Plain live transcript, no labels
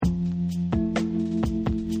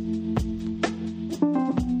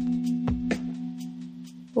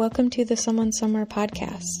Welcome to the Someone Somewhere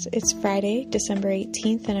podcast. It's Friday, December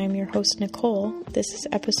 18th, and I'm your host, Nicole. This is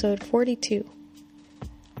episode 42.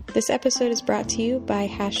 This episode is brought to you by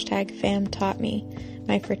 #FamTaughtMe,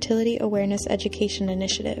 my fertility awareness education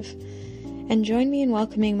initiative. And join me in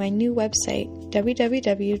welcoming my new website,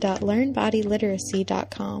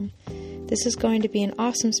 www.learnbodyliteracy.com. This is going to be an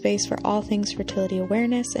awesome space for all things fertility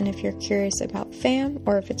awareness, and if you're curious about FAM,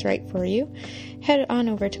 or if it's right for you, head on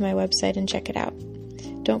over to my website and check it out.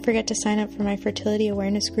 Don't forget to sign up for my fertility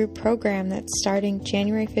awareness group program that's starting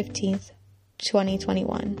January 15th,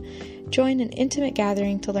 2021. Join an intimate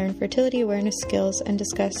gathering to learn fertility awareness skills and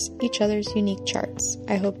discuss each other's unique charts.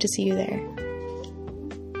 I hope to see you there.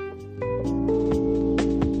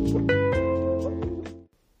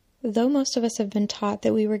 Though most of us have been taught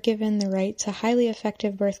that we were given the right to highly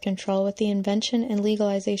effective birth control with the invention and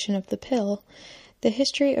legalization of the pill, the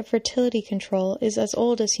history of fertility control is as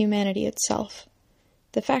old as humanity itself.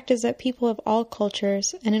 The fact is that people of all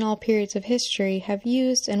cultures and in all periods of history have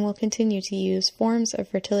used and will continue to use forms of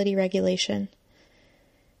fertility regulation.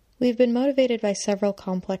 We've been motivated by several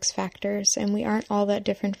complex factors, and we aren't all that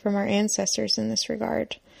different from our ancestors in this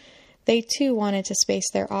regard. They too wanted to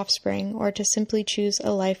space their offspring, or to simply choose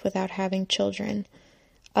a life without having children.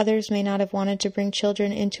 Others may not have wanted to bring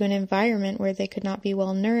children into an environment where they could not be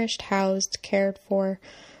well nourished, housed, cared for,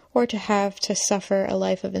 or to have to suffer a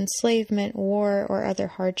life of enslavement, war, or other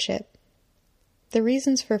hardship. The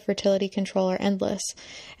reasons for fertility control are endless,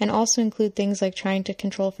 and also include things like trying to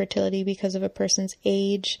control fertility because of a person's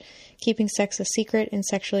age, keeping sex a secret in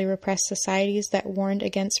sexually repressed societies that warned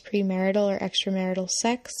against premarital or extramarital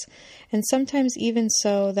sex, and sometimes even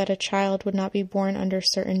so that a child would not be born under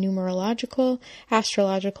certain numerological,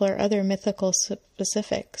 astrological, or other mythical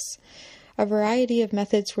specifics. A variety of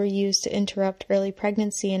methods were used to interrupt early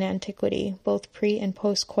pregnancy in antiquity, both pre- and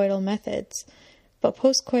post-coital methods. But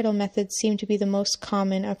post-coital methods seem to be the most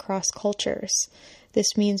common across cultures.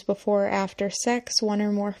 This means before or after sex, one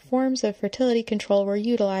or more forms of fertility control were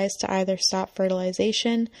utilized to either stop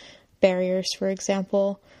fertilization, barriers for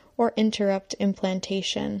example, or interrupt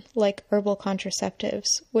implantation, like herbal contraceptives,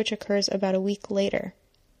 which occurs about a week later.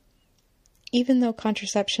 Even though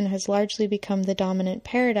contraception has largely become the dominant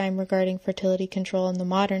paradigm regarding fertility control in the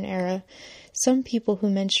modern era, some people who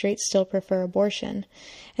menstruate still prefer abortion,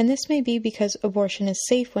 and this may be because abortion is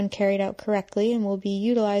safe when carried out correctly and will be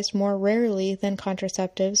utilized more rarely than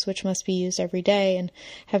contraceptives, which must be used every day and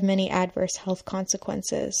have many adverse health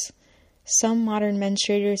consequences. Some modern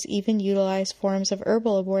menstruators even utilize forms of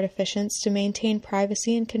herbal abortifacients to maintain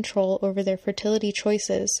privacy and control over their fertility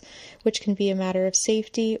choices, which can be a matter of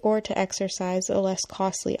safety or to exercise a less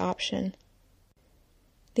costly option.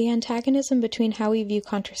 The antagonism between how we view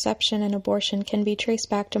contraception and abortion can be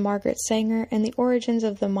traced back to Margaret Sanger and the origins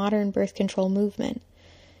of the modern birth control movement.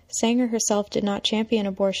 Sanger herself did not champion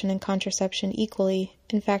abortion and contraception equally.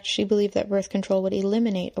 In fact, she believed that birth control would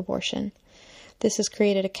eliminate abortion. This has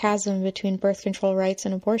created a chasm between birth control rights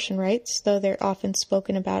and abortion rights, though they're often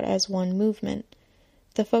spoken about as one movement.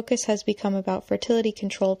 The focus has become about fertility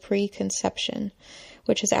control pre-conception,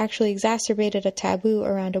 which has actually exacerbated a taboo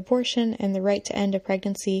around abortion and the right to end a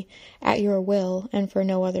pregnancy at your will and for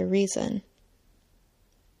no other reason.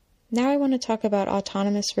 Now I want to talk about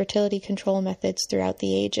autonomous fertility control methods throughout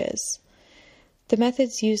the ages. The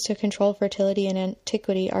methods used to control fertility in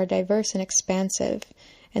antiquity are diverse and expansive,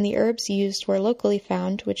 and the herbs used were locally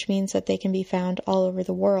found, which means that they can be found all over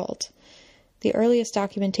the world. The earliest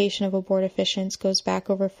documentation of abortifacients goes back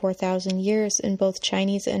over 4,000 years in both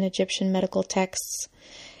Chinese and Egyptian medical texts.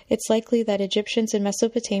 It's likely that Egyptians and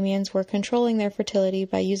Mesopotamians were controlling their fertility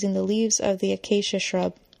by using the leaves of the acacia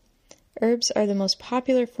shrub. Herbs are the most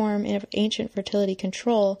popular form of ancient fertility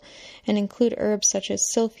control and include herbs such as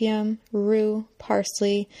silphium, rue,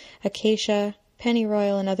 parsley, acacia,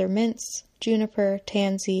 pennyroyal and other mints, juniper,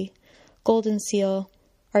 tansy, golden seal,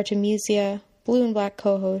 artemisia, blue and black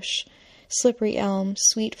cohosh, slippery elm,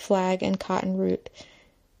 sweet flag, and cotton root.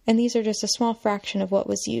 And these are just a small fraction of what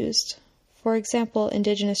was used. For example,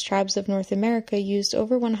 indigenous tribes of North America used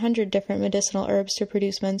over 100 different medicinal herbs to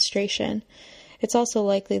produce menstruation. It's also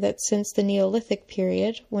likely that since the Neolithic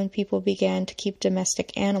period, when people began to keep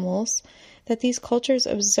domestic animals, that these cultures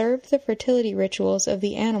observed the fertility rituals of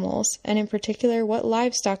the animals, and in particular what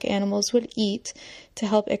livestock animals would eat to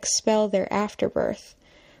help expel their afterbirth.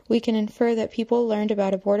 We can infer that people learned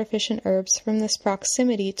about abortifacient herbs from this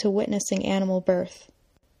proximity to witnessing animal birth.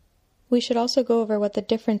 We should also go over what the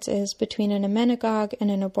difference is between an emmenagogue and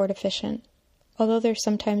an abortifacient. Although they're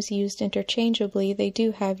sometimes used interchangeably, they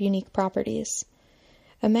do have unique properties.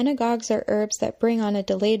 Emmenagogues are herbs that bring on a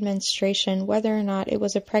delayed menstruation whether or not it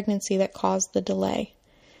was a pregnancy that caused the delay.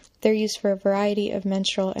 They're used for a variety of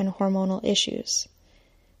menstrual and hormonal issues.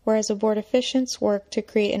 Whereas abortifacients work to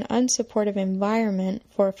create an unsupportive environment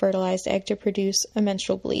for a fertilized egg to produce a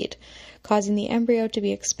menstrual bleed, causing the embryo to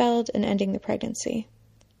be expelled and ending the pregnancy.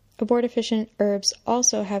 Abortifacient herbs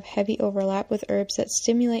also have heavy overlap with herbs that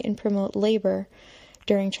stimulate and promote labor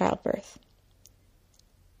during childbirth.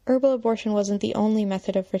 Herbal abortion wasn't the only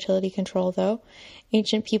method of fertility control, though.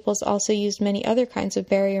 Ancient peoples also used many other kinds of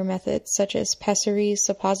barrier methods, such as pessaries,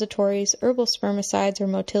 suppositories, herbal spermicides or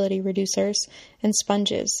motility reducers, and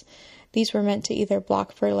sponges. These were meant to either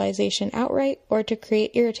block fertilization outright or to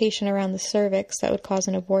create irritation around the cervix that would cause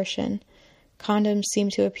an abortion. Condoms seem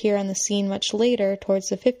to appear on the scene much later, towards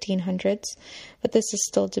the 1500s, but this is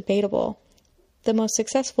still debatable. The most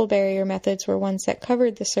successful barrier methods were ones that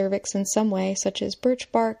covered the cervix in some way, such as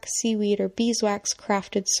birch bark, seaweed, or beeswax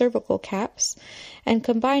crafted cervical caps, and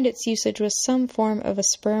combined its usage with some form of a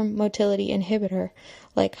sperm motility inhibitor,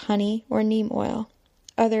 like honey or neem oil.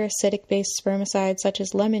 Other acidic-based spermicides, such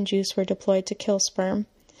as lemon juice, were deployed to kill sperm.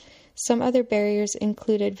 Some other barriers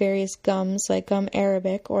included various gums, like gum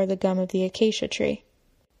arabic or the gum of the acacia tree.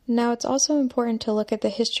 Now, it's also important to look at the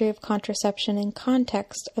history of contraception in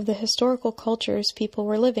context of the historical cultures people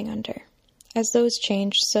were living under. As those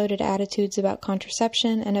changed, so did attitudes about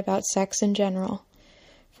contraception and about sex in general.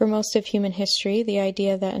 For most of human history, the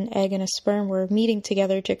idea that an egg and a sperm were meeting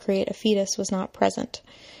together to create a fetus was not present.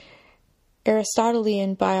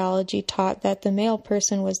 Aristotelian biology taught that the male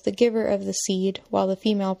person was the giver of the seed, while the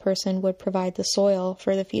female person would provide the soil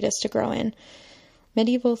for the fetus to grow in.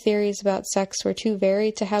 Medieval theories about sex were too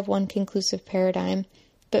varied to have one conclusive paradigm,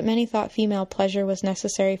 but many thought female pleasure was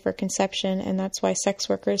necessary for conception, and that's why sex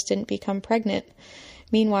workers didn't become pregnant.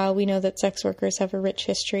 Meanwhile, we know that sex workers have a rich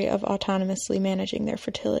history of autonomously managing their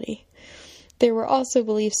fertility. There were also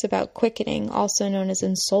beliefs about quickening, also known as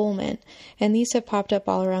ensoulment, and these have popped up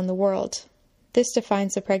all around the world. This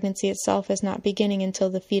defines the pregnancy itself as not beginning until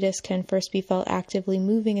the fetus can first be felt actively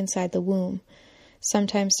moving inside the womb.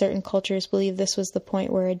 Sometimes certain cultures believe this was the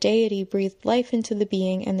point where a deity breathed life into the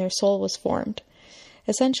being and their soul was formed.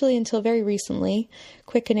 Essentially, until very recently,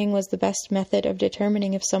 quickening was the best method of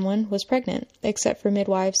determining if someone was pregnant, except for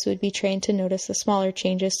midwives who would be trained to notice the smaller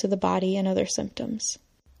changes to the body and other symptoms.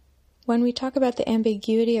 When we talk about the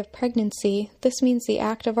ambiguity of pregnancy, this means the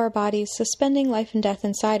act of our bodies suspending life and death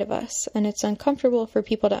inside of us, and it's uncomfortable for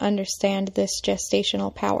people to understand this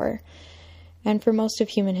gestational power. And for most of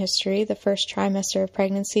human history, the first trimester of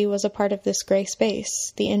pregnancy was a part of this gray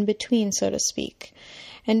space, the in-between, so to speak.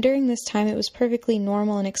 And during this time, it was perfectly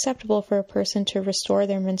normal and acceptable for a person to restore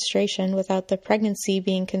their menstruation without the pregnancy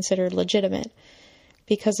being considered legitimate.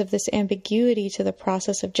 Because of this ambiguity to the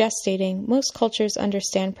process of gestating, most cultures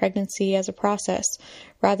understand pregnancy as a process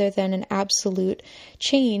rather than an absolute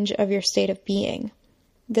change of your state of being.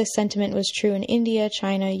 This sentiment was true in India,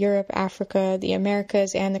 China, Europe, Africa, the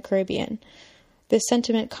Americas, and the Caribbean. This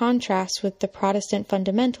sentiment contrasts with the Protestant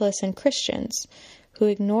fundamentalists and Christians, who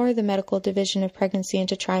ignore the medical division of pregnancy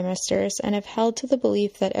into trimesters and have held to the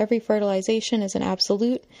belief that every fertilization is an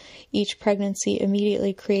absolute. Each pregnancy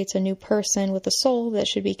immediately creates a new person with a soul that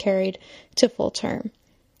should be carried to full term.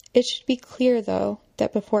 It should be clear, though,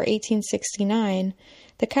 that before 1869,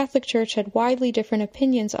 the Catholic Church had widely different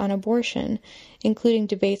opinions on abortion, including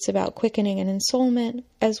debates about quickening and ensoulment,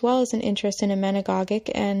 as well as an interest in emmenagogic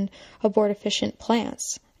and abortifacient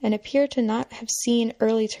plants, and appear to not have seen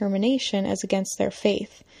early termination as against their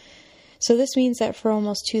faith. So this means that for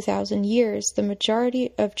almost 2,000 years, the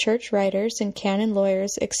majority of church writers and canon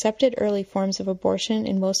lawyers accepted early forms of abortion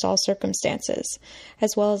in most all circumstances,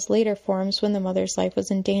 as well as later forms when the mother's life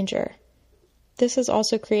was in danger. This has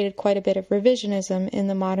also created quite a bit of revisionism in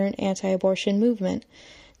the modern anti-abortion movement,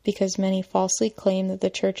 because many falsely claim that the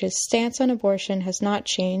Church's stance on abortion has not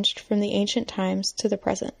changed from the ancient times to the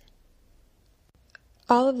present.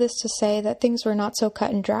 All of this to say that things were not so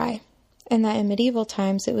cut and dry, and that in medieval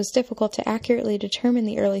times it was difficult to accurately determine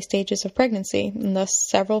the early stages of pregnancy, and thus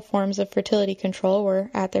several forms of fertility control were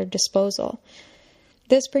at their disposal.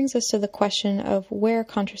 This brings us to the question of where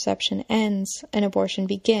contraception ends and abortion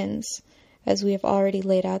begins, as we have already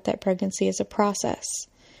laid out that pregnancy is a process.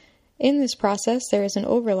 In this process, there is an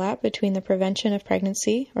overlap between the prevention of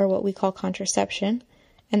pregnancy, or what we call contraception,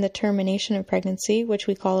 and the termination of pregnancy, which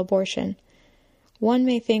we call abortion. One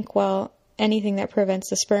may think, well, anything that prevents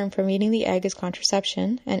the sperm from eating the egg is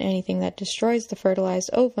contraception, and anything that destroys the fertilized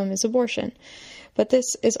ovum is abortion. But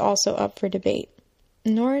this is also up for debate.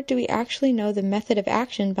 Nor do we actually know the method of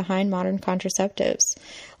action behind modern contraceptives,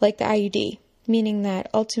 like the IUD, meaning that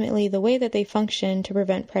ultimately the way that they function to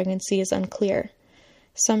prevent pregnancy is unclear.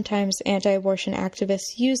 Sometimes anti-abortion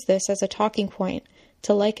activists use this as a talking point,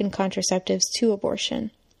 to liken contraceptives to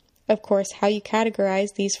abortion. Of course, how you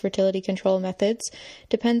categorize these fertility control methods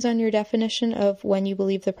depends on your definition of when you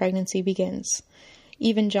believe the pregnancy begins.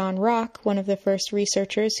 Even John Rock, one of the first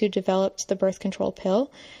researchers who developed the birth control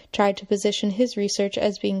pill, tried to position his research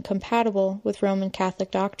as being compatible with Roman Catholic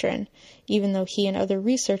doctrine, even though he and other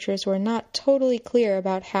researchers were not totally clear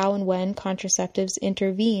about how and when contraceptives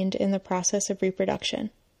intervened in the process of reproduction.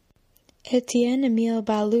 Etienne Emile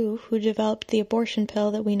Ballou, who developed the abortion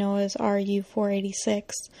pill that we know as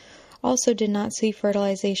RU-486, also did not see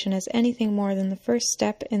fertilization as anything more than the first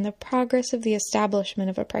step in the progress of the establishment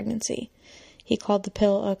of a pregnancy. He called the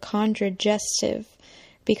pill a chondrogestive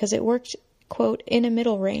because it worked, quote, in a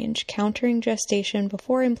middle range, countering gestation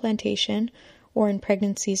before implantation or in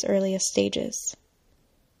pregnancy's earliest stages.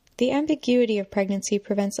 The ambiguity of pregnancy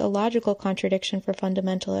prevents a logical contradiction for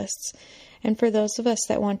fundamentalists, and for those of us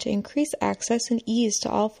that want to increase access and ease to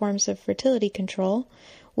all forms of fertility control,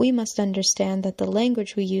 we must understand that the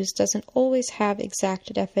language we use doesn't always have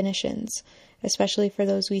exact definitions, especially for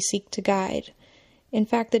those we seek to guide. In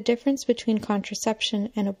fact, the difference between contraception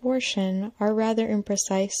and abortion are rather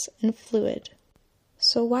imprecise and fluid.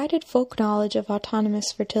 So why did folk knowledge of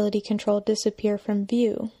autonomous fertility control disappear from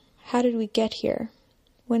view? How did we get here?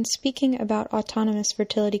 When speaking about autonomous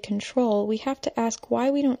fertility control, we have to ask why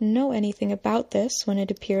we don't know anything about this when it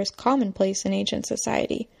appears commonplace in ancient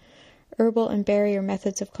society. Herbal and barrier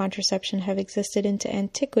methods of contraception have existed into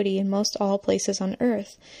antiquity in most all places on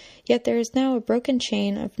earth, yet there is now a broken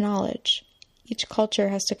chain of knowledge. Each culture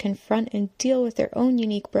has to confront and deal with their own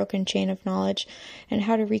unique broken chain of knowledge and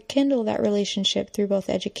how to rekindle that relationship through both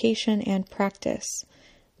education and practice.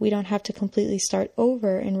 We don't have to completely start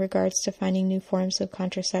over in regards to finding new forms of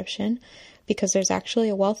contraception, because there's actually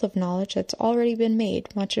a wealth of knowledge that's already been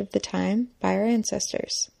made, much of the time, by our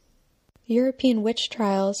ancestors. European witch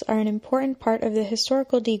trials are an important part of the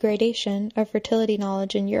historical degradation of fertility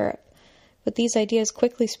knowledge in Europe, but these ideas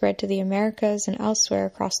quickly spread to the Americas and elsewhere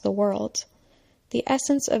across the world. The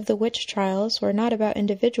essence of the witch trials were not about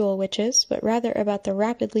individual witches, but rather about the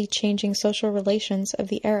rapidly changing social relations of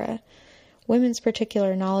the era. Women's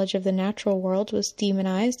particular knowledge of the natural world was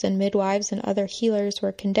demonized, and midwives and other healers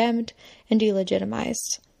were condemned and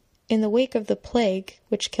delegitimized. In the wake of the plague,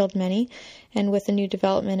 which killed many, and with the new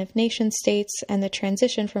development of nation-states and the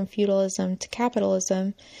transition from feudalism to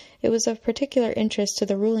capitalism, it was of particular interest to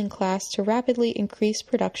the ruling class to rapidly increase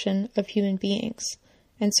production of human beings,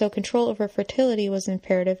 and so control over fertility was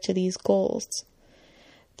imperative to these goals.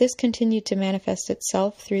 This continued to manifest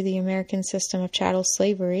itself through the American system of chattel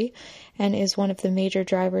slavery and is one of the major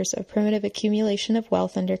drivers of primitive accumulation of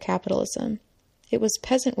wealth under capitalism. It was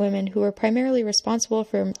peasant women who were primarily responsible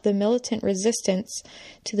for the militant resistance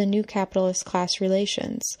to the new capitalist class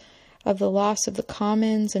relations, of the loss of the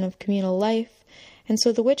commons and of communal life, and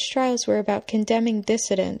so the witch trials were about condemning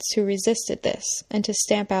dissidents who resisted this and to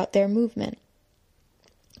stamp out their movement.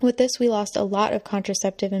 With this, we lost a lot of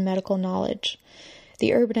contraceptive and medical knowledge. The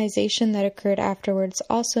urbanization that occurred afterwards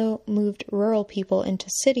also moved rural people into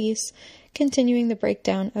cities, continuing the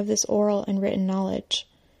breakdown of this oral and written knowledge.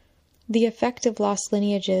 The effect of lost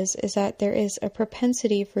lineages is that there is a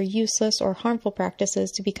propensity for useless or harmful practices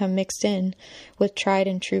to become mixed in with tried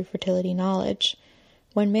and true fertility knowledge.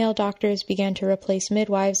 When male doctors began to replace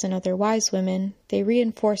midwives and other wise women, they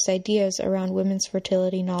reinforced ideas around women's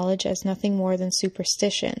fertility knowledge as nothing more than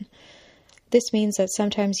superstition. This means that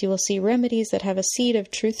sometimes you will see remedies that have a seed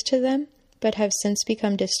of truth to them, but have since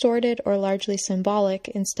become distorted or largely symbolic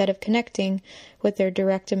instead of connecting with their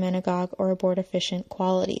direct emmenagogue or abortifacient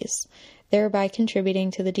qualities, thereby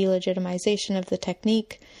contributing to the delegitimization of the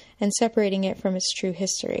technique and separating it from its true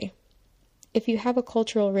history. If you have a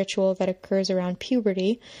cultural ritual that occurs around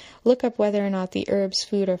puberty, look up whether or not the herbs,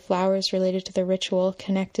 food, or flowers related to the ritual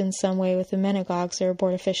connect in some way with emmenagogues or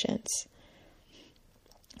abortifacients.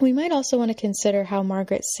 We might also want to consider how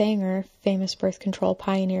Margaret Sanger, famous birth control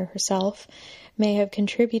pioneer herself, may have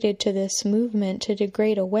contributed to this movement to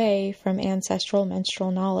degrade away from ancestral menstrual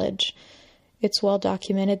knowledge. It's well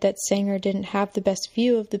documented that Sanger didn't have the best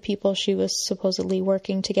view of the people she was supposedly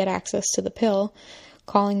working to get access to the pill,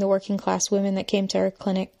 calling the working class women that came to her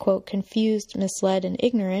clinic, quote, confused, misled, and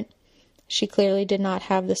ignorant. She clearly did not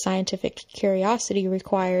have the scientific curiosity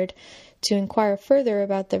required to inquire further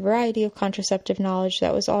about the variety of contraceptive knowledge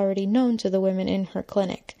that was already known to the women in her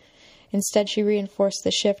clinic. Instead, she reinforced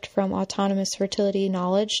the shift from autonomous fertility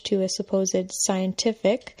knowledge to a supposed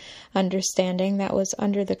scientific understanding that was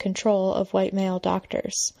under the control of white male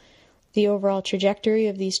doctors. The overall trajectory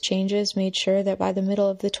of these changes made sure that by the middle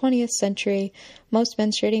of the 20th century, most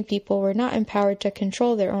menstruating people were not empowered to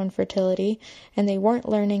control their own fertility, and they weren't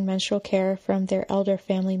learning menstrual care from their elder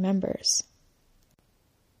family members.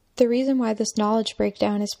 The reason why this knowledge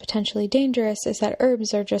breakdown is potentially dangerous is that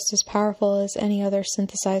herbs are just as powerful as any other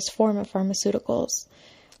synthesized form of pharmaceuticals.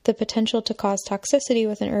 The potential to cause toxicity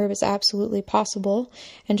with an herb is absolutely possible,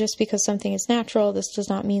 and just because something is natural, this does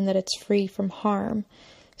not mean that it's free from harm.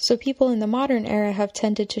 So people in the modern era have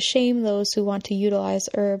tended to shame those who want to utilize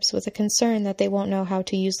herbs with a concern that they won't know how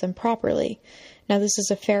to use them properly. Now, this is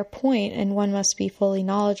a fair point, and one must be fully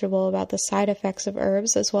knowledgeable about the side effects of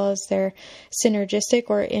herbs as well as their synergistic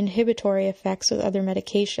or inhibitory effects with other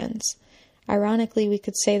medications. Ironically, we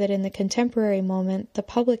could say that in the contemporary moment, the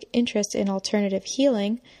public interest in alternative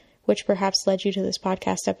healing, which perhaps led you to this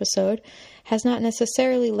podcast episode, has not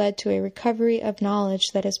necessarily led to a recovery of knowledge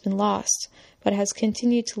that has been lost, but has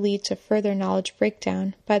continued to lead to further knowledge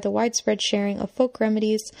breakdown by the widespread sharing of folk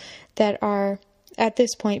remedies that are, at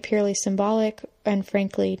this point, purely symbolic and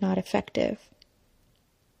frankly not effective.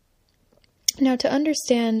 Now, to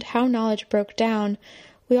understand how knowledge broke down,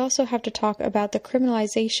 we also have to talk about the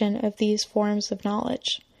criminalization of these forms of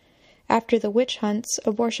knowledge. After the witch hunts,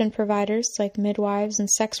 abortion providers like midwives and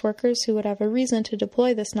sex workers who would have a reason to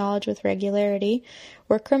deploy this knowledge with regularity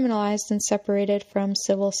were criminalized and separated from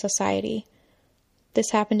civil society.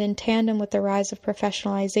 This happened in tandem with the rise of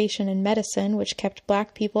professionalization in medicine, which kept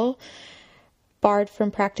Black people barred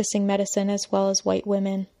from practicing medicine as well as white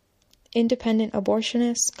women. Independent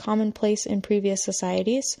abortionists, commonplace in previous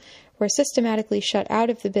societies, were systematically shut out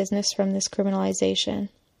of the business from this criminalization.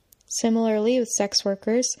 Similarly, with sex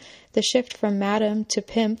workers, the shift from madam to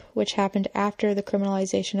pimp, which happened after the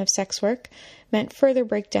criminalization of sex work, meant further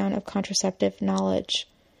breakdown of contraceptive knowledge.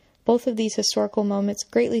 Both of these historical moments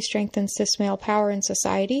greatly strengthen cis male power in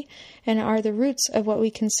society and are the roots of what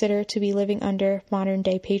we consider to be living under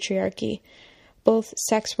modern-day patriarchy. Both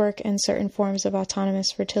sex work and certain forms of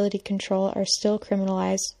autonomous fertility control are still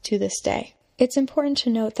criminalized to this day. It's important to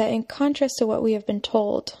note that in contrast to what we have been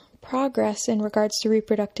told, progress in regards to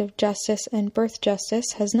reproductive justice and birth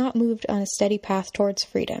justice has not moved on a steady path towards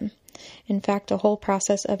freedom. In fact, a whole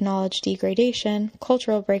process of knowledge degradation,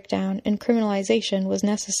 cultural breakdown, and criminalization was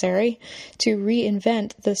necessary to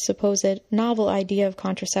reinvent the supposed novel idea of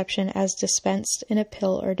contraception as dispensed in a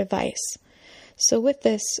pill or device. So with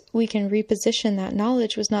this, we can reposition that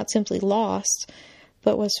knowledge was not simply lost,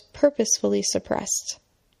 but was purposefully suppressed.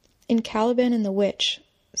 In Caliban and the Witch,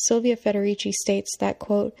 Silvia Federici states that,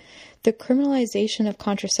 quote, "The criminalization of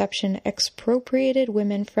contraception expropriated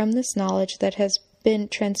women from this knowledge that has been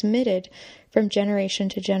transmitted from generation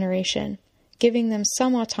to generation, giving them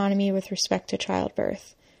some autonomy with respect to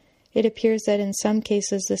childbirth. It appears that in some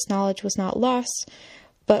cases this knowledge was not lost,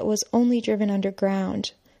 but was only driven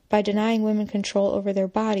underground. By denying women control over their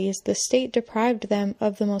bodies, the state deprived them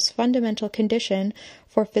of the most fundamental condition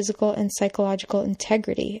for physical and psychological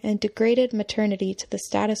integrity and degraded maternity to the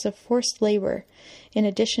status of forced labor, in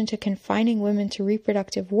addition to confining women to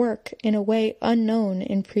reproductive work in a way unknown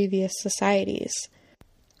in previous societies."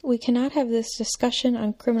 We cannot have this discussion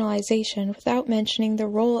on criminalization without mentioning the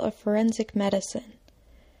role of forensic medicine.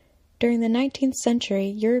 During the 19th century,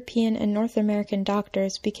 European and North American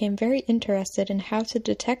doctors became very interested in how to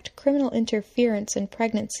detect criminal interference in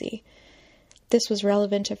pregnancy. This was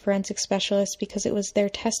relevant to forensic specialists because it was their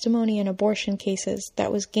testimony in abortion cases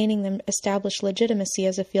that was gaining them established legitimacy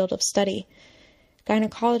as a field of study.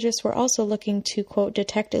 Gynecologists were also looking to, quote,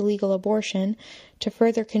 detect illegal abortion to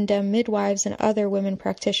further condemn midwives and other women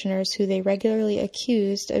practitioners who they regularly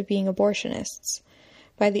accused of being abortionists.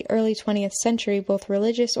 By the early 20th century, both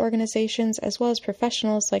religious organizations as well as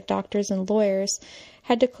professionals like doctors and lawyers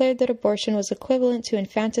had declared that abortion was equivalent to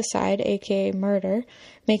infanticide, aka murder,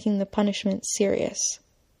 making the punishment serious.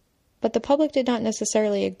 But the public did not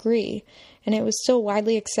necessarily agree, and it was still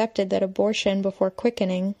widely accepted that abortion before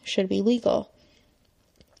quickening should be legal.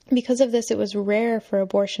 Because of this, it was rare for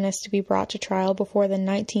abortionists to be brought to trial before the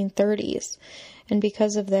 1930s, and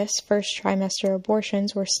because of this, first trimester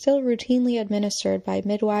abortions were still routinely administered by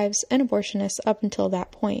midwives and abortionists up until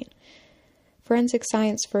that point. Forensic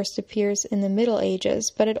science first appears in the Middle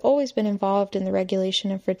Ages, but had always been involved in the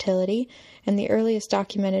regulation of fertility, and the earliest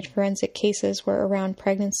documented forensic cases were around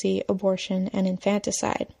pregnancy, abortion, and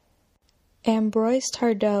infanticide. Ambroise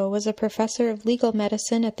Tardot was a professor of legal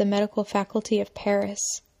medicine at the Medical Faculty of Paris,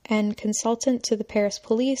 and consultant to the Paris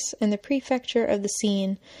police and the prefecture of the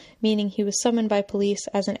Seine, meaning he was summoned by police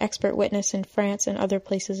as an expert witness in France and other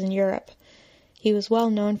places in Europe. He was well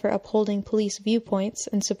known for upholding police viewpoints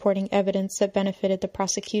and supporting evidence that benefited the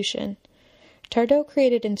prosecution. Tardot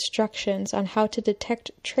created instructions on how to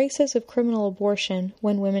detect traces of criminal abortion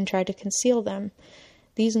when women tried to conceal them.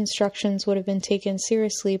 These instructions would have been taken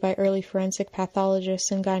seriously by early forensic pathologists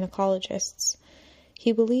and gynecologists.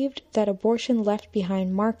 He believed that abortion left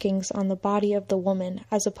behind markings on the body of the woman,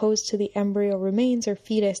 as opposed to the embryo remains or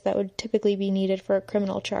fetus that would typically be needed for a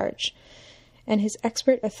criminal charge. And his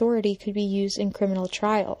expert authority could be used in criminal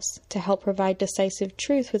trials to help provide decisive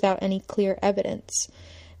truth without any clear evidence.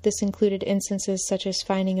 This included instances such as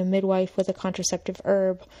finding a midwife with a contraceptive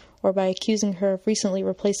herb, or by accusing her of recently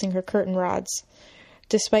replacing her curtain rods.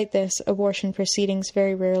 Despite this, abortion proceedings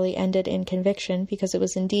very rarely ended in conviction because it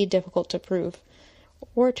was indeed difficult to prove,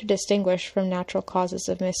 or to distinguish from natural causes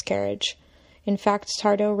of miscarriage. In fact,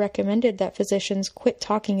 Tardot recommended that physicians quit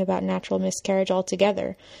talking about natural miscarriage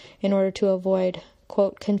altogether in order to avoid,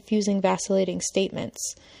 quote, confusing, vacillating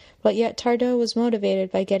statements. But yet Tardot was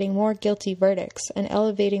motivated by getting more guilty verdicts and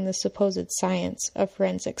elevating the supposed science of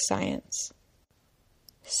forensic science.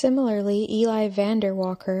 Similarly, Eli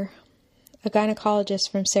Vanderwalker, a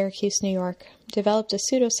gynecologist from Syracuse, New York, developed a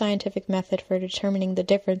pseudoscientific method for determining the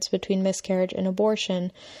difference between miscarriage and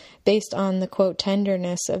abortion based on the, quote,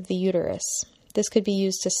 tenderness of the uterus. This could be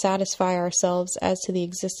used to satisfy ourselves as to the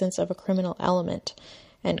existence of a criminal element,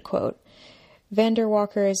 end quote.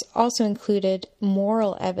 Vanderwalker has also included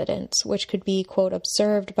moral evidence, which could be, quote,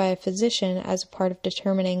 observed by a physician as a part of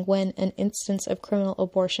determining when an instance of criminal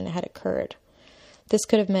abortion had occurred. This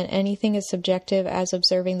could have meant anything as subjective as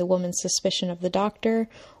observing the woman's suspicion of the doctor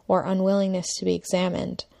or unwillingness to be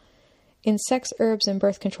examined. In Sex, Herbs, and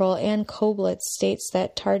Birth Control, Ann Koblitz states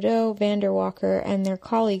that Tardot, Vanderwalker, and their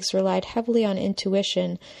colleagues relied heavily on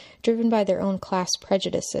intuition, driven by their own class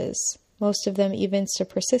prejudices. Most of them evinced a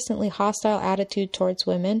persistently hostile attitude towards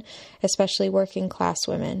women, especially working-class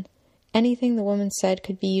women. Anything the woman said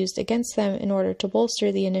could be used against them in order to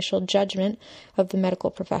bolster the initial judgment of the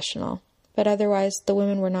medical professional. But otherwise, the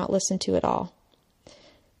women were not listened to at all.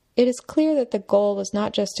 It is clear that the goal was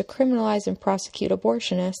not just to criminalize and prosecute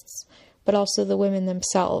abortionists, but also the women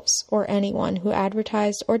themselves, or anyone who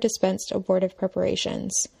advertised or dispensed abortive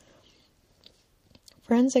preparations.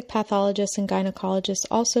 Forensic pathologists and gynecologists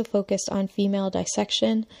also focused on female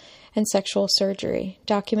dissection and sexual surgery,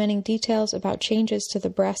 documenting details about changes to the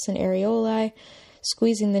breasts and areolae,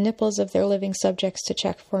 squeezing the nipples of their living subjects to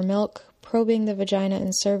check for milk, probing the vagina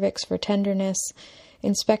and cervix for tenderness,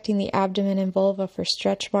 inspecting the abdomen and vulva for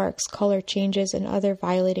stretch marks, color changes, and other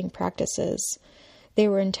violating practices. They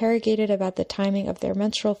were interrogated about the timing of their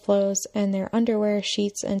menstrual flows, and their underwear,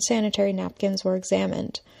 sheets, and sanitary napkins were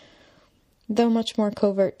examined. Though much more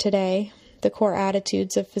covert today, the core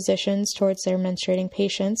attitudes of physicians towards their menstruating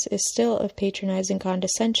patients is still of patronizing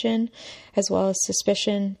condescension, as well as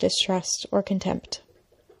suspicion, distrust, or contempt.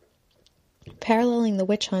 Paralleling the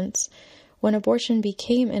witch hunts, when abortion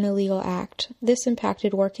became an illegal act, this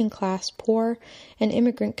impacted working-class, poor, and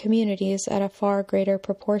immigrant communities at a far greater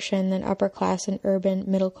proportion than upper-class and urban,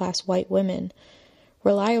 middle-class white women.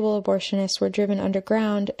 Reliable abortionists were driven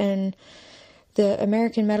underground, and the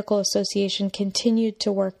American Medical Association continued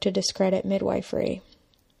to work to discredit midwifery.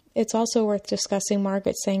 It's also worth discussing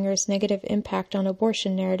Margaret Sanger's negative impact on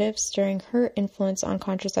abortion narratives during her influence on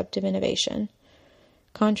contraceptive innovation.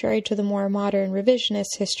 Contrary to the more modern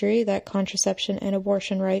revisionist history that contraception and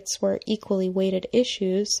abortion rights were equally weighted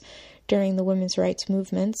issues during the women's rights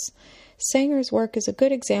movements, Sanger's work is a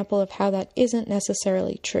good example of how that isn't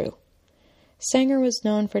necessarily true. Sanger was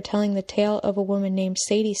known for telling the tale of a woman named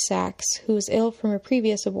Sadie Sachs, who was ill from a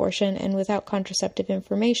previous abortion and without contraceptive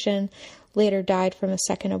information, later died from a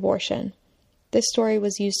second abortion. This story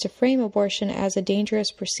was used to frame abortion as a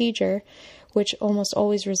dangerous procedure, which almost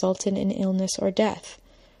always resulted in illness or death.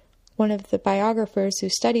 One of the biographers who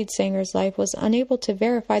studied Sanger's life was unable to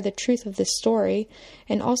verify the truth of this story,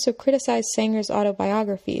 and also criticized Sanger's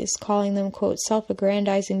autobiographies, calling them, quote,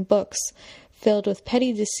 self-aggrandizing books filled with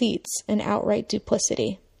petty deceits and outright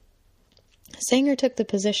duplicity. Sanger took the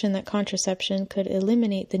position that contraception could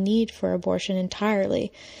eliminate the need for abortion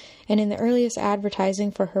entirely, and in the earliest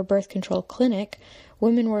advertising for her birth control clinic,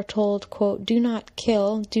 women were told, quote, do not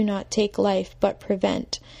kill, do not take life, but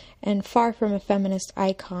prevent. And far from a feminist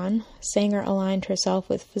icon, Sanger aligned herself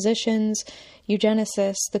with physicians,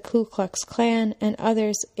 eugenicists, the Ku Klux Klan, and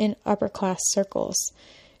others in upper-class circles.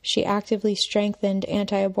 She actively strengthened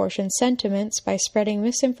anti-abortion sentiments by spreading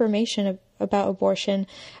misinformation about abortion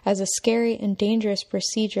as a scary and dangerous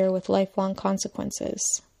procedure with lifelong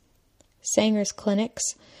consequences. Sanger's clinics,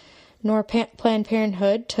 nor Planned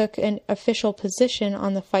Parenthood, took an official position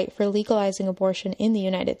on the fight for legalizing abortion in the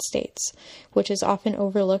United States, which is often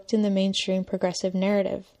overlooked in the mainstream progressive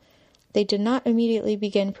narrative. They did not immediately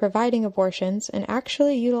begin providing abortions and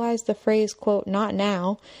actually utilized the phrase, quote, "not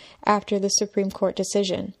now," after the Supreme Court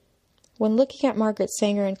decision. When looking at Margaret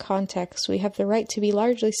Sanger in context, we have the right to be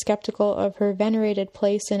largely skeptical of her venerated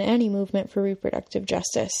place in any movement for reproductive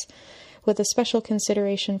justice, with a special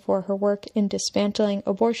consideration for her work in dismantling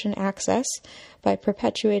abortion access by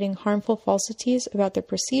perpetuating harmful falsities about the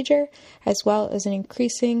procedure, as well as in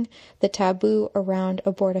increasing the taboo around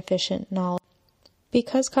abortifacient knowledge.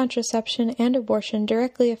 Because contraception and abortion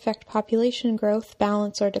directly affect population growth,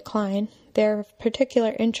 balance, or decline, they are of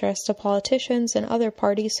particular interest to politicians and other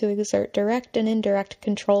parties who exert direct and indirect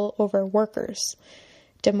control over workers.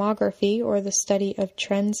 Demography, or the study of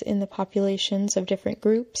trends in the populations of different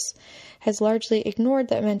groups, has largely ignored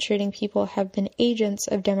that menstruating people have been agents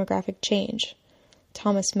of demographic change.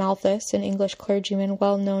 Thomas Malthus, an English clergyman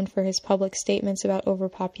well known for his public statements about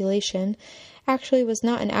overpopulation, actually was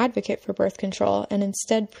not an advocate for birth control and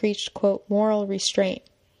instead preached, quote, "moral restraint."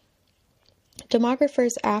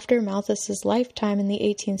 Demographers after Malthus's lifetime in the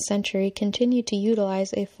 18th century continued to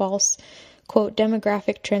utilize a false, quote,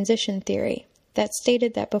 demographic transition theory that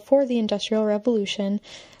stated that before the Industrial Revolution,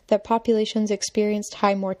 that populations experienced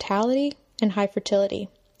high mortality and high fertility.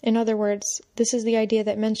 In other words, this is the idea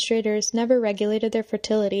that menstruators never regulated their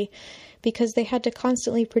fertility because they had to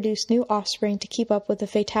constantly produce new offspring to keep up with the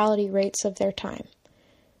fatality rates of their time.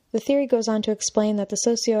 The theory goes on to explain that the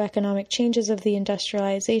socioeconomic changes of the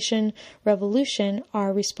industrialization revolution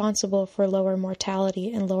are responsible for lower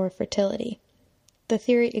mortality and lower fertility. The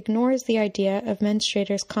theory ignores the idea of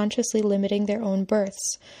menstruators consciously limiting their own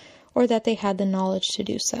births, or that they had the knowledge to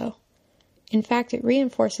do so. In fact, it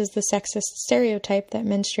reinforces the sexist stereotype that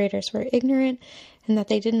menstruators were ignorant and that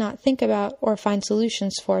they did not think about or find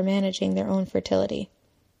solutions for managing their own fertility.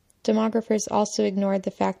 Demographers also ignored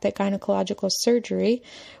the fact that gynecological surgery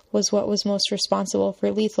was what was most responsible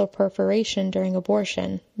for lethal perforation during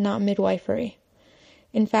abortion, not midwifery.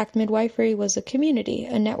 In fact, midwifery was a community,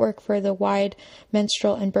 a network for the wide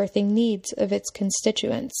menstrual and birthing needs of its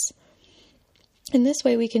constituents. In this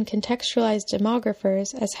way, we can contextualize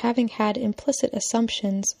demographers as having had implicit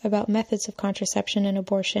assumptions about methods of contraception and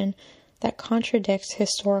abortion that contradict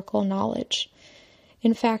historical knowledge.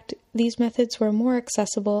 In fact, these methods were more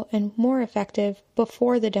accessible and more effective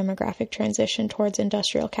before the demographic transition towards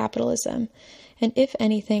industrial capitalism, and if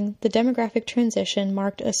anything, the demographic transition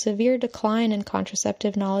marked a severe decline in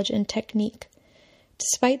contraceptive knowledge and technique.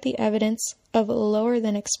 Despite the evidence of lower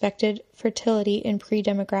than expected fertility in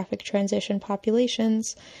pre-demographic transition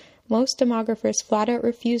populations, most demographers flat out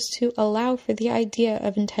refused to allow for the idea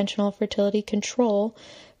of intentional fertility control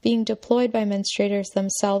being deployed by menstruators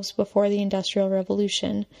themselves before the Industrial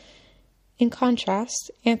Revolution. In contrast,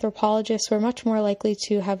 anthropologists were much more likely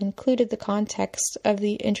to have included the context of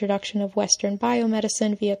the introduction of Western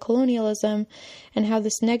biomedicine via colonialism and how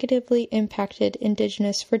this negatively impacted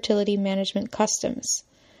indigenous fertility management customs.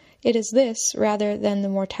 It is this, rather than the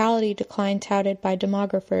mortality decline touted by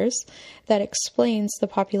demographers, that explains the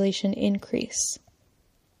population increase.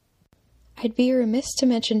 I'd be remiss to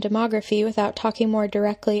mention demography without talking more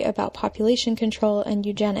directly about population control and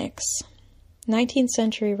eugenics. 19th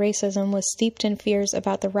century racism was steeped in fears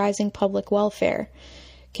about the rising public welfare.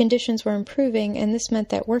 Conditions were improving, and this meant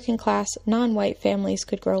that working-class, non-white families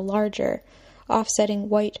could grow larger, offsetting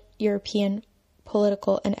white European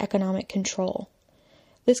political and economic control.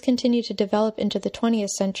 This continued to develop into the 20th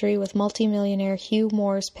century with multimillionaire Hugh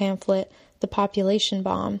Moore's pamphlet, The Population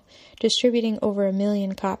Bomb, distributing over 1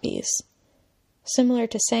 million copies. Similar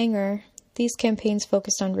to Sanger, these campaigns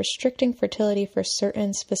focused on restricting fertility for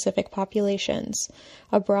certain specific populations,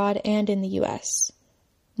 abroad and in the U.S.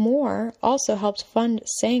 Moore also helped fund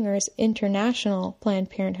Sanger's International Planned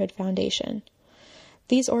Parenthood Foundation.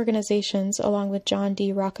 These organizations, along with John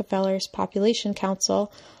D. Rockefeller's Population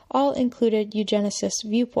Council, all included eugenicist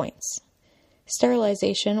viewpoints.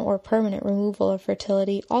 Sterilization, or permanent removal of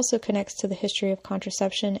fertility, also connects to the history of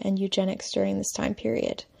contraception and eugenics during this time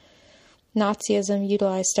period. Nazism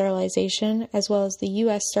utilized sterilization, as well as the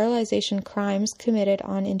U.S. sterilization crimes committed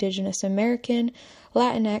on Indigenous American,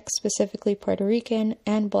 Latinx, specifically Puerto Rican,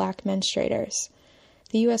 and Black menstruators.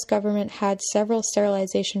 The U.S. government had several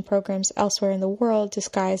sterilization programs elsewhere in the world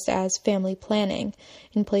disguised as family planning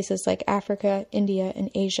in places like Africa, India, and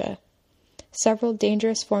Asia. Several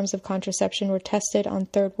dangerous forms of contraception were tested on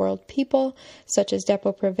Third World people, such as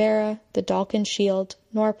Depo-Provera, the Dalkon Shield,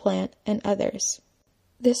 Norplant, and others.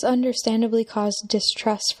 This understandably caused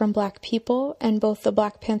distrust from Black people, and both the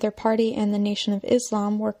Black Panther Party and the Nation of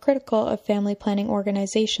Islam were critical of family planning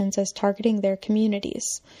organizations as targeting their communities.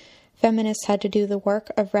 Feminists had to do the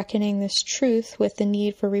work of reckoning this truth with the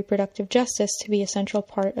need for reproductive justice to be a central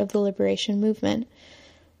part of the liberation movement.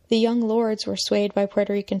 The Young Lords were swayed by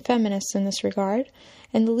Puerto Rican feminists in this regard,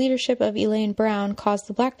 and the leadership of Elaine Brown caused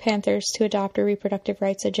the Black Panthers to adopt a reproductive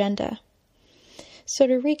rights agenda. So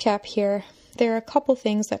to recap here, there are a couple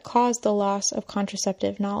things that caused the loss of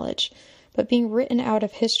contraceptive knowledge, but being written out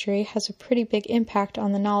of history has a pretty big impact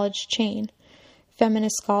on the knowledge chain.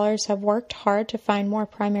 Feminist scholars have worked hard to find more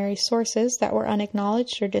primary sources that were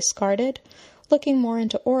unacknowledged or discarded, looking more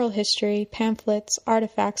into oral history, pamphlets,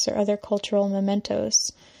 artifacts, or other cultural mementos.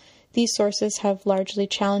 These sources have largely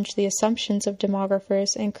challenged the assumptions of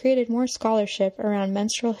demographers and created more scholarship around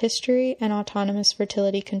menstrual history and autonomous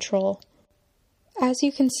fertility control. As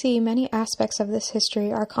you can see, many aspects of this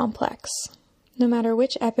history are complex. No matter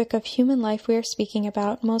which epoch of human life we are speaking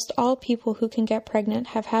about, most all people who can get pregnant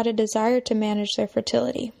have had a desire to manage their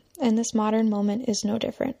fertility, and this modern moment is no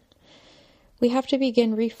different. We have to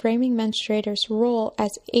begin reframing menstruators' role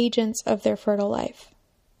as agents of their fertile life.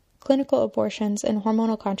 Clinical abortions and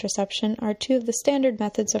hormonal contraception are two of the standard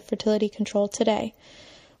methods of fertility control today,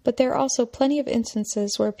 but there are also plenty of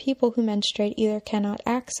instances where people who menstruate either cannot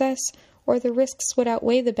access or the risks would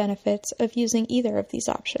outweigh the benefits of using either of these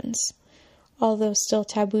options. Although still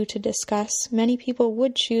taboo to discuss, many people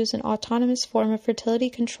would choose an autonomous form of fertility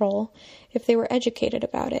control if they were educated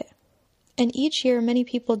about it. And each year, many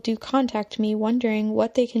people do contact me wondering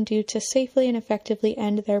what they can do to safely and effectively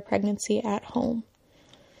end their pregnancy at home.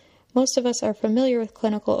 Most of us are familiar with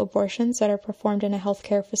clinical abortions that are performed in a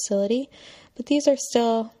healthcare facility, but these are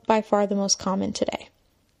still by far the most common today.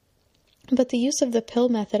 But the use of the pill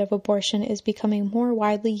method of abortion is becoming more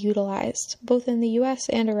widely utilized, both in the U.S.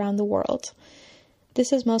 and around the world.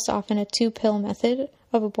 This is most often a 2-pill method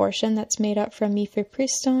of abortion that's made up from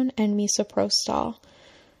mifepristone and misoprostol.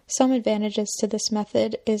 Some advantages to this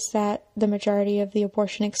method is that the majority of the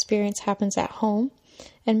abortion experience happens at home,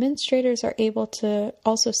 and menstruators are able to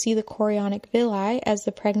also see the chorionic villi as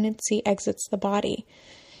the pregnancy exits the body.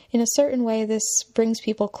 In a certain way, this brings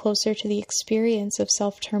people closer to the experience of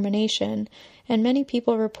self-termination, and many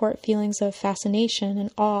people report feelings of fascination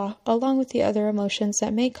and awe, along with the other emotions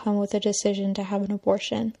that may come with a decision to have an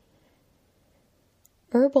abortion.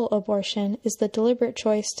 Herbal abortion is the deliberate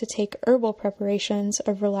choice to take herbal preparations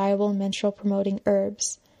of reliable menstrual-promoting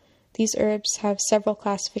herbs. These herbs have several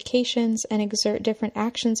classifications and exert different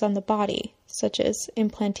actions on the body, such as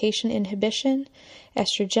implantation inhibition,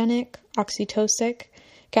 estrogenic, oxytocic,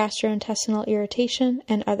 gastrointestinal irritation,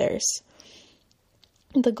 and others.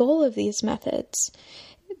 The goal of these methods,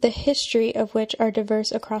 the history of which are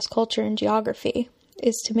diverse across culture and geography,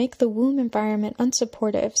 is to make the womb environment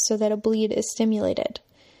unsupportive so that a bleed is stimulated.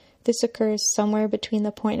 This occurs somewhere between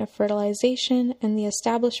the point of fertilization and the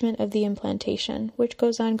establishment of the implantation, which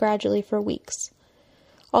goes on gradually for weeks.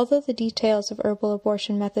 Although the details of herbal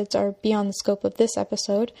abortion methods are beyond the scope of this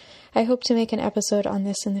episode, I hope to make an episode on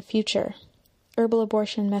this in the future. Herbal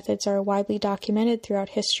abortion methods are widely documented throughout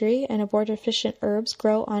history, and abortifacient herbs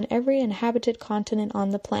grow on every inhabited continent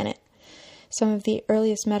on the planet. Some of the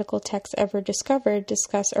earliest medical texts ever discovered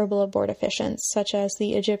discuss herbal abortifacients, such as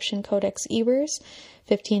the Egyptian Codex Ebers,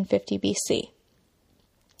 1550 BC.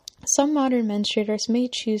 Some modern menstruators may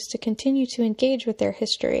choose to continue to engage with their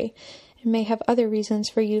history and may have other reasons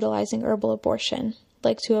for utilizing herbal abortion,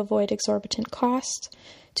 like to avoid exorbitant cost,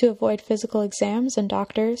 to avoid physical exams and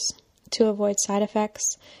doctors, to avoid side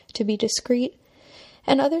effects, to be discreet,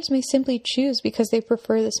 and others may simply choose because they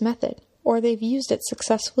prefer this method, or they've used it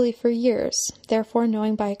successfully for years, therefore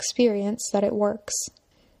knowing by experience that it works.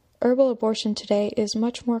 Herbal abortion today is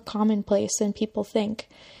much more commonplace than people think,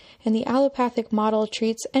 and the allopathic model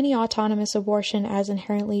treats any autonomous abortion as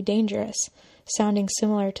inherently dangerous, sounding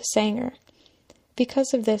similar to Sanger.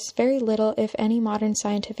 Because of this, very little, if any, modern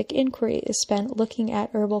scientific inquiry is spent looking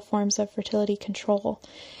at herbal forms of fertility control,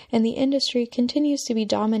 and the industry continues to be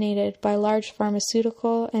dominated by large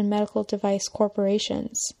pharmaceutical and medical device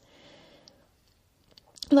corporations.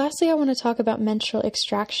 Lastly, I want to talk about menstrual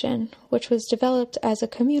extraction, which was developed as a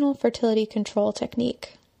communal fertility control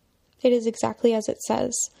technique. It is exactly as it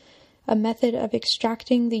says, a method of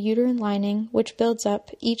extracting the uterine lining, which builds up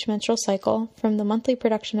each menstrual cycle from the monthly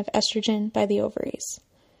production of estrogen by the ovaries.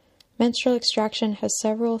 Menstrual extraction has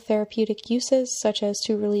several therapeutic uses, such as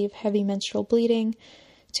to relieve heavy menstrual bleeding,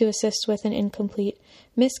 to assist with an incomplete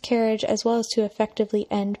miscarriage, as well as to effectively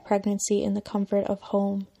end pregnancy in the comfort of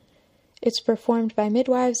home. It's performed by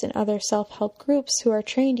midwives and other self-help groups who are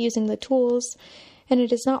trained using the tools, and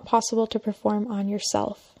it is not possible to perform on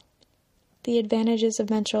yourself. The advantages of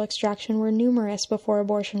menstrual extraction were numerous before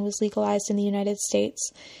abortion was legalized in the United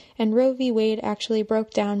States, and Roe v. Wade actually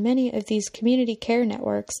broke down many of these community care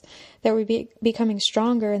networks that were becoming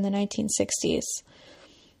stronger in the 1960s.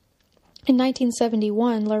 In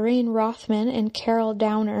 1971, Lorraine Rothman and Carol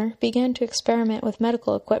Downer began to experiment with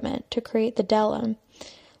medical equipment to create the Dellum.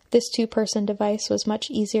 This two-person device was much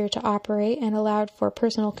easier to operate and allowed for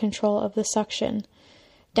personal control of the suction.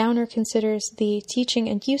 Downer considers the teaching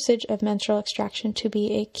and usage of menstrual extraction to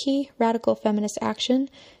be a key radical feminist action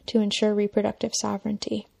to ensure reproductive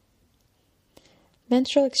sovereignty.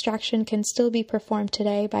 Menstrual extraction can still be performed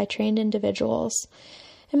today by trained individuals,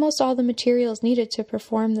 and most all the materials needed to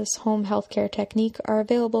perform this home healthcare technique are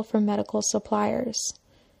available from medical suppliers.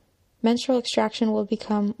 Menstrual extraction will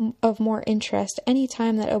become of more interest any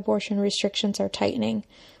time that abortion restrictions are tightening,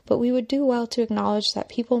 but we would do well to acknowledge that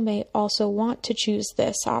people may also want to choose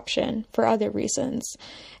this option for other reasons,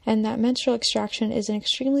 and that menstrual extraction is an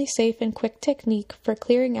extremely safe and quick technique for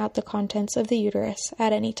clearing out the contents of the uterus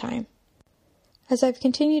at any time. As I've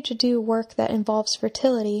continued to do work that involves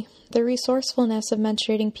fertility, the resourcefulness of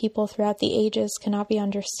menstruating people throughout the ages cannot be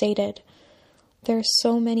understated. There are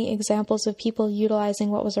so many examples of people utilizing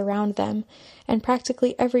what was around them, and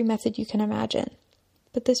practically every method you can imagine.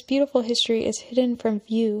 But this beautiful history is hidden from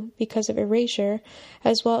view because of erasure,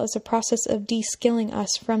 as well as a process of de-skilling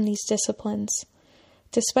us from these disciplines.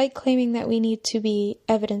 Despite claiming that we need to be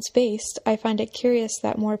evidence-based, I find it curious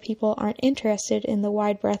that more people aren't interested in the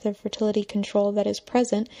wide breadth of fertility control that is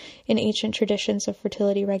present in ancient traditions of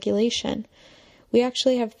fertility regulation. We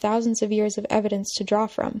actually have thousands of years of evidence to draw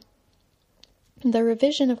from. The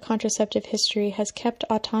revision of contraceptive history has kept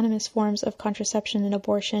autonomous forms of contraception and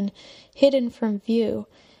abortion hidden from view,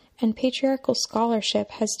 and patriarchal scholarship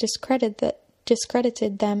has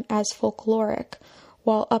discredited them as folkloric,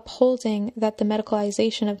 while upholding that the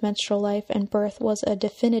medicalization of menstrual life and birth was a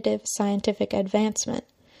definitive scientific advancement.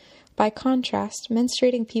 By contrast,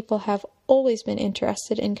 menstruating people have always been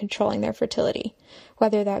interested in controlling their fertility,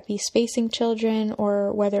 whether that be spacing children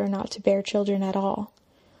or whether or not to bear children at all.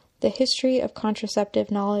 The history of contraceptive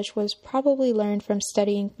knowledge was probably learned from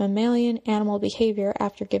studying mammalian animal behavior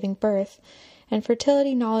after giving birth, and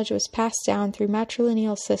fertility knowledge was passed down through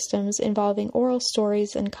matrilineal systems involving oral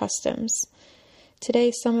stories and customs.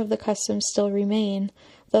 Today, some of the customs still remain,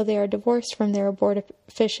 though they are divorced from their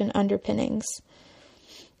abortifacient underpinnings.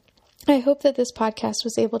 I hope that this podcast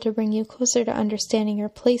was able to bring you closer to understanding your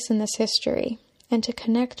place in this history, and to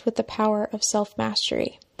connect with the power of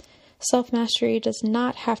self-mastery. Self-mastery does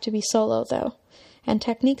not have to be solo, though, and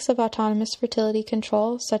techniques of autonomous fertility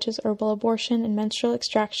control, such as herbal abortion and menstrual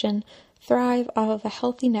extraction, thrive off of a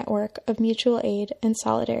healthy network of mutual aid and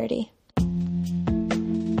solidarity.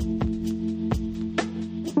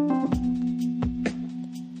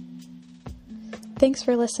 Thanks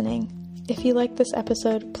for listening. If you liked this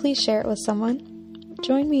episode, please share it with someone.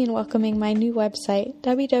 Join me in welcoming my new website,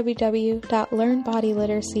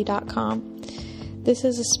 www.learnbodyliteracy.com. This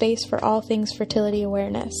is a space for all things fertility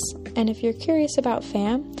awareness, and if you're curious about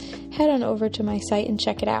FAM, head on over to my site and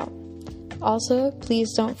check it out. Also,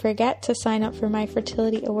 please don't forget to sign up for my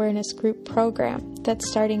Fertility Awareness Group program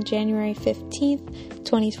that's starting January 15th,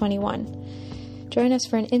 2021. Join us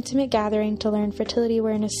for an intimate gathering to learn fertility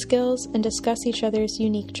awareness skills and discuss each other's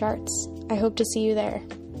unique charts. I hope to see you there.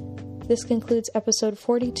 This concludes episode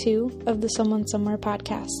 42 of the Someone Somewhere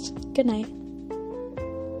podcast. Good night.